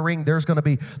gathering. There's going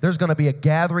to be a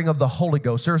gathering of the Holy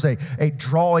Ghost. There's a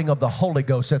drawing of the Holy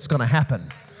Ghost that's going to happen.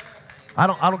 I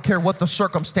don't care what the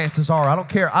circumstances are. I don't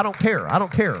care.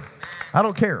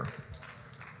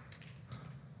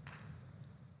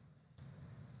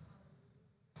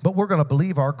 But we're going to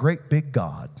believe our great big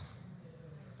God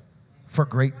for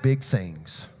great big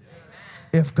things.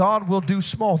 If God will do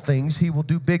small things, He will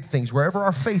do big things. Wherever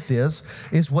our faith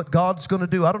is what God's going to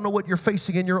do. I don't know what you're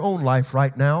facing in your own life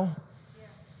right now.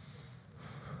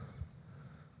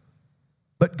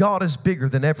 But God is bigger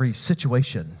than every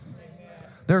situation.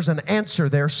 There's an answer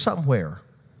there somewhere.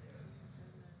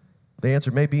 The answer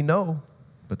may be no,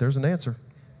 but there's an answer.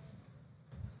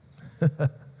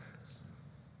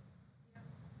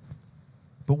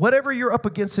 But whatever you're up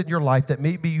against in your life that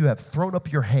maybe you have thrown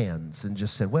up your hands and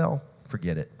just said, well,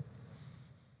 forget it.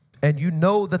 And you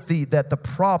know that the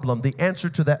problem, the answer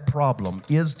to that problem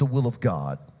is the will of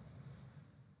God.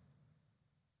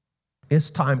 It's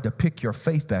time to pick your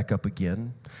faith back up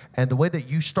again. And the way that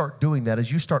you start doing that is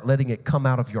you start letting it come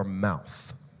out of your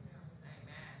mouth.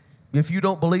 If you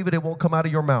don't believe it, it won't come out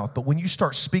of your mouth. But when you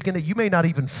start speaking it, you may not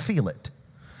even feel it.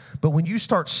 But when you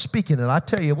start speaking it, I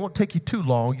tell you, it won't take you too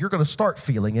long. You're going to start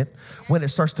feeling it when it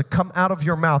starts to come out of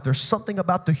your mouth. There's something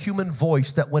about the human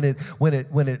voice that when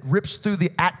it rips through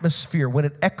the atmosphere, when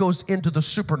it echoes into the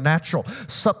supernatural,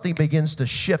 something begins to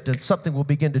shift and something will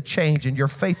begin to change and your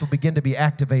faith will begin to be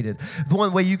activated. The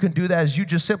one way you can do that is you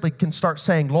just simply can start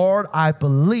saying, Lord, I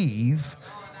believe.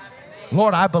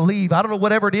 Lord, I believe. I don't know,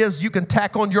 whatever it is you can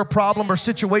tack on your problem or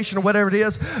situation or whatever it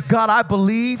is. God, I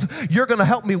believe you're going to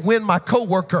help me win my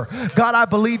coworker. God, I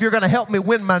believe you're going to help me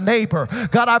win my neighbor.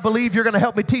 God, I believe you're going to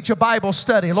help me teach a Bible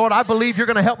study. Lord, I believe you're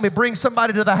going to help me bring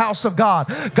somebody to the house of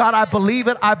God. God, I believe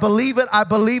it. I believe it. I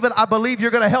believe it. I believe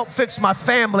you're going to help fix my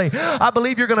family. I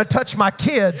believe you're going to touch my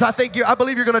kids. I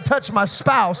believe you're going to touch my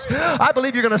spouse. I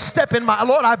believe you're going to step in my,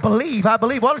 Lord, I believe. I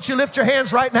believe. Why don't you lift your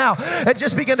hands right now and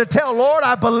just begin to tell, Lord,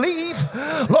 I believe.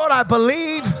 Lord, I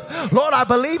believe. Lord, I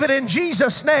believe it in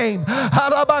Jesus' name.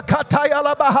 I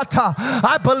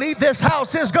believe this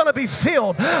house is going to be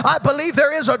filled. I believe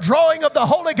there is a drawing of the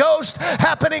Holy Ghost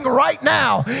happening right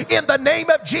now in the name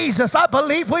of Jesus. I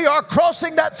believe we are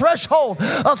crossing that threshold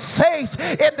of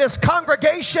faith in this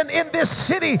congregation, in this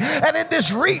city, and in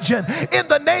this region. In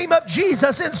the name of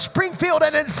Jesus, in Springfield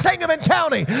and in Sangamon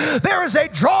County, there is a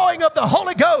drawing of the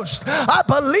Holy Ghost. I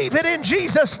believe it in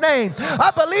Jesus' name. I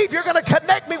believe you're going to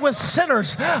connect me with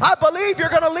sinners. I believe you're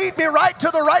going to lead me right to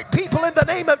the right people in the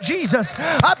name of Jesus.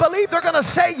 I believe they're going to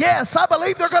say yes. I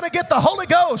believe they're going to get the Holy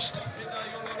Ghost.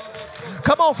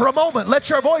 Come on for a moment. Let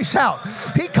your voice out.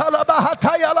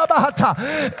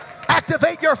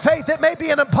 Activate your faith. It may be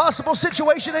an impossible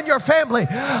situation in your family.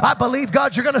 I believe,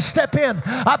 God, you're going to step in.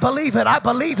 I believe it. I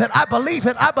believe it. I believe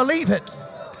it. I believe it.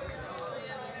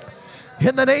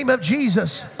 In the name of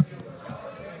Jesus.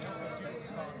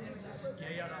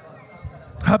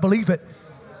 I believe it.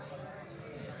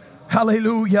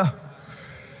 Hallelujah.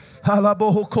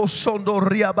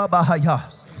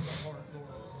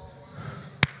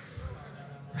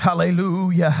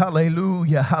 Hallelujah,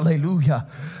 hallelujah, hallelujah.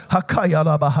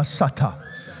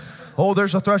 Oh,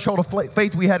 there's a threshold of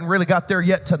faith we hadn't really got there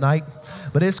yet tonight,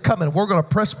 but it's coming. We're going to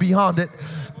press beyond it.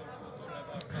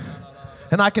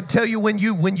 And I can tell you when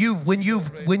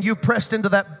you've pressed into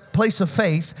that place of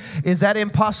faith, is that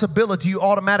impossibility, you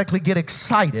automatically get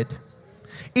excited,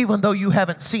 even though you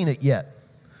haven't seen it yet.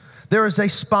 There is a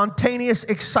spontaneous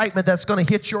excitement that's going to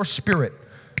hit your spirit.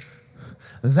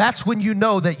 That's when you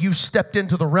know that you've stepped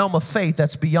into the realm of faith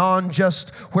that's beyond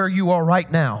just where you are right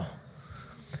now.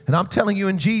 And I'm telling you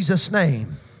in Jesus'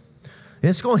 name,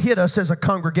 it's going to hit us as a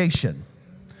congregation.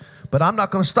 But I'm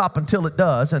not going to stop until it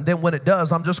does. And then when it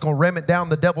does, I'm just going to ram it down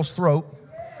the devil's throat.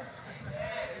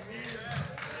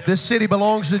 This city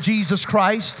belongs to Jesus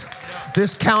Christ.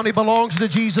 This county belongs to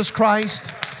Jesus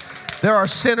Christ. There are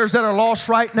sinners that are lost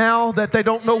right now that they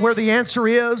don't know where the answer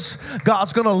is.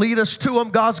 God's going to lead us to them.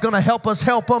 God's going to help us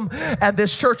help them. And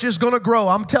this church is going to grow.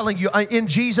 I'm telling you, in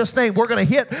Jesus' name, we're going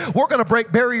to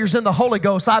break barriers in the Holy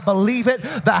Ghost. I believe it.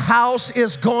 The house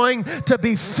is going to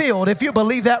be filled. If you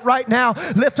believe that right now,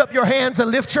 lift up your hands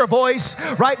and lift your voice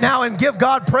right now and give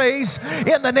God praise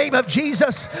in the name of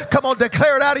Jesus. Come on,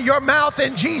 declare it out of your mouth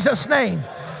in Jesus' name.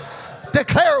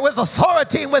 Declare it with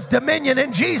authority and with dominion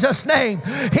in Jesus' name.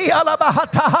 Hear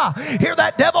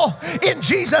that, devil? In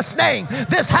Jesus' name.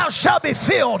 This house shall be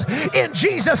filled in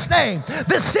Jesus' name.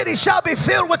 This city shall be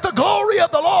filled with the glory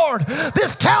of the Lord.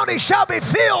 This county shall be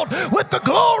filled with the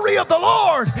glory of the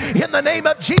Lord. In the name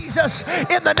of Jesus.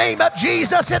 In the name of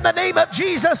Jesus. In the name of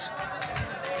Jesus.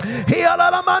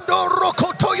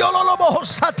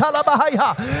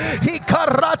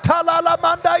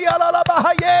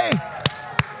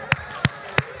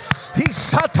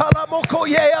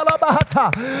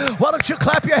 Why don't you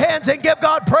clap your hands and give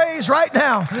God praise right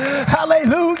now?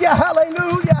 Hallelujah,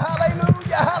 hallelujah,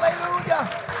 hallelujah, hallelujah.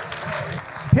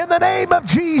 In the name of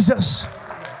Jesus.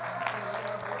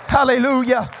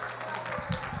 Hallelujah.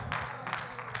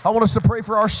 I want us to pray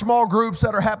for our small groups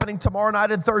that are happening tomorrow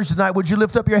night and Thursday night. Would you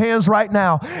lift up your hands right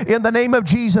now? In the name of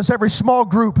Jesus, every small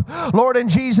group, Lord, in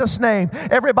Jesus' name,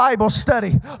 every Bible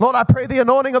study, Lord, I pray the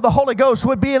anointing of the Holy Ghost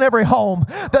would be in every home,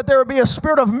 that there would be a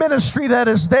spirit of ministry that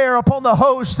is there upon the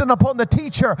host and upon the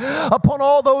teacher, upon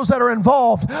all those that are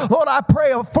involved. Lord, I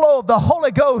pray a flow of the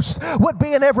Holy Ghost would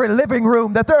be in every living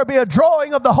room, that there would be a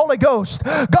drawing of the Holy Ghost.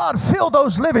 God, fill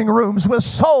those living rooms with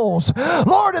souls.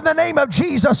 Lord, in the name of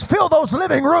Jesus, fill those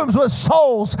living rooms with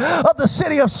souls of the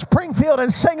city of Springfield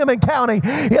and Sangamon County.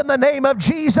 In the name of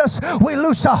Jesus, we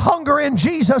loose a hunger in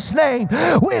Jesus' name.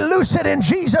 We loose it in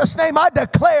Jesus' name. I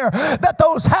declare that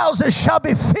those houses shall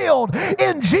be filled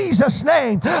in Jesus'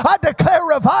 name. I declare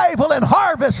revival and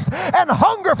harvest and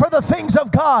hunger for the things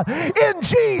of God in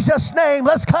Jesus' name.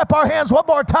 Let's clap our hands one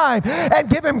more time and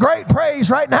give Him great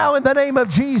praise right now in the name of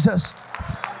Jesus.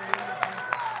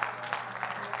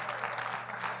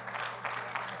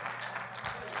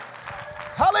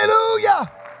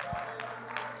 Hallelujah.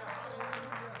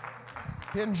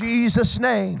 In Jesus'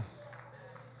 name.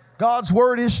 God's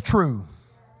word is true.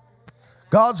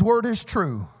 God's word is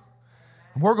true.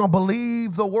 We're going to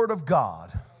believe the word of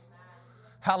God.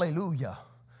 Hallelujah.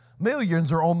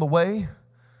 Millions are on the way.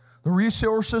 The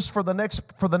resources for the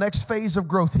next phase of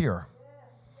growth here.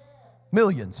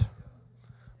 Millions.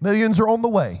 Millions are on the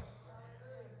way.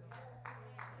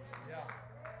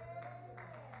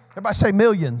 Everybody say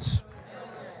millions.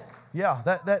 Yeah,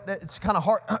 that it's kind of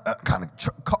hard, kind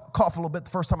of cough a little bit the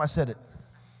first time I said it.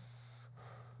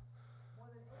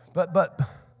 But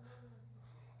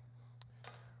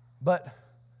it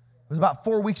was about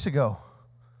 4 weeks ago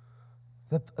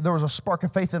that there was a spark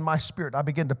of faith in my spirit. I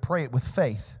began to pray it with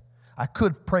faith. I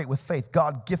could pray it with faith.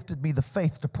 God gifted me the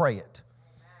faith to pray it.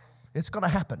 It's going to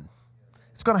happen.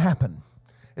 It's going to happen.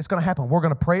 It's going to happen. We're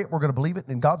going to pray it. We're going to believe it.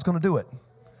 And God's going to do it.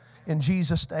 In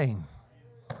Jesus' name.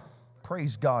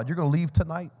 Praise God. You're going to leave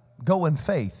tonight. Go in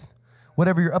faith.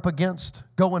 Whatever you're up against,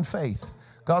 go in faith.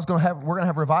 We're going to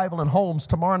have revival in homes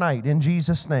tomorrow night in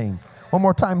Jesus' name. One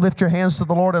more time, lift your hands to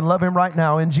the Lord and love Him right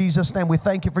now. In Jesus' name, we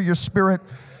thank You for Your Spirit.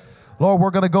 Lord,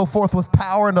 we're going to go forth with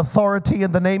power and authority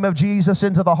in the name of Jesus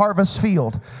into the harvest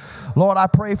field. Lord, I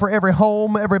pray for every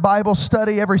home, every Bible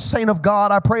study, every saint of God.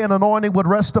 I pray an anointing would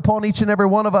rest upon each and every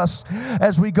one of us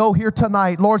as we go here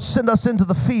tonight. Lord, send us into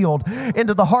the field,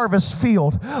 into the harvest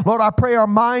field. Lord, I pray our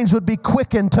minds would be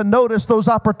quickened to notice those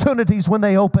opportunities when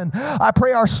they open. I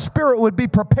pray our spirit would be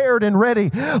prepared and ready,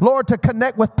 Lord, to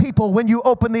connect with people when You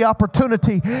open the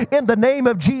opportunity. In the name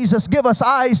of Jesus, give us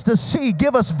eyes to see,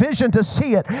 give us vision to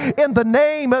see it. In the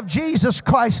name of Jesus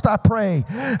Christ, I pray.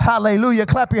 Hallelujah.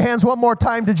 Clap your hands one more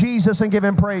time to Jesus and give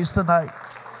Him praise tonight.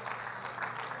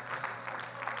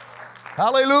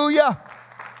 Hallelujah.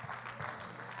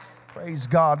 Praise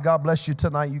God. God bless you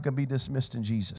tonight. You can be dismissed in Jesus'